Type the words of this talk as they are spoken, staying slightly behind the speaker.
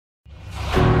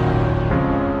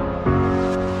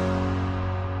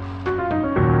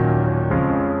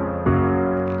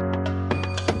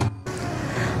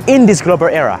In this global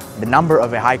era, the number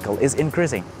of vehicles is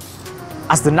increasing.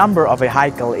 As the number of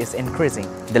vehicles is increasing,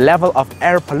 the level of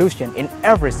air pollution in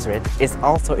every street is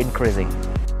also increasing.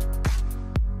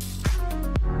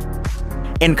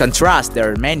 In contrast,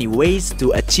 there are many ways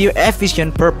to achieve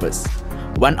efficient purpose.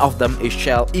 One of them is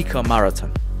Shell Eco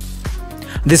Marathon.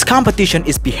 This competition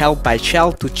is held by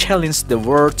Shell to challenge the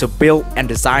world to build and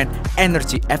design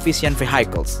energy-efficient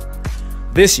vehicles.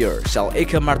 This year, Shell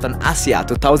Eco Marathon Asia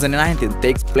 2019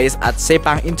 takes place at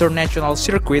Sepang International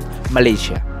Circuit,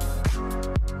 Malaysia.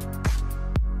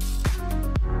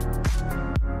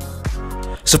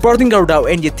 Supporting Garuda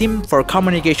UNY Team for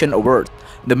Communication Award,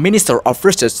 the Minister of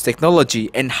Research,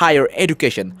 Technology and Higher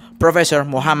Education, Professor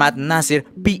Muhammad Nasir,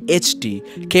 PhD,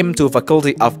 came to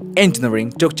Faculty of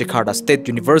Engineering, Yogyakarta State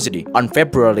University on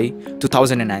February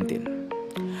 2019.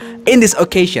 In this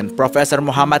occasion, Professor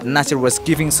Muhammad Nasir was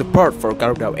giving support for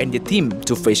Garuda UNY Team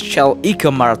to face Shell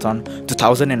Eco Marathon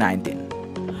 2019.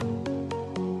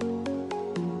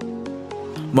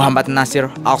 Muhammad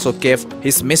Nasir also gave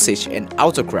his message and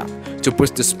autograph to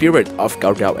boost the spirit of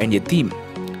Garuda UNY Team.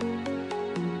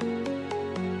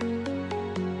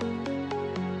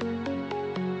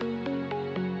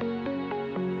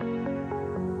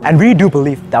 And we do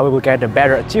believe that we will get a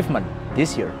better achievement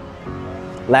this year.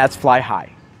 Let's fly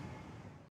high.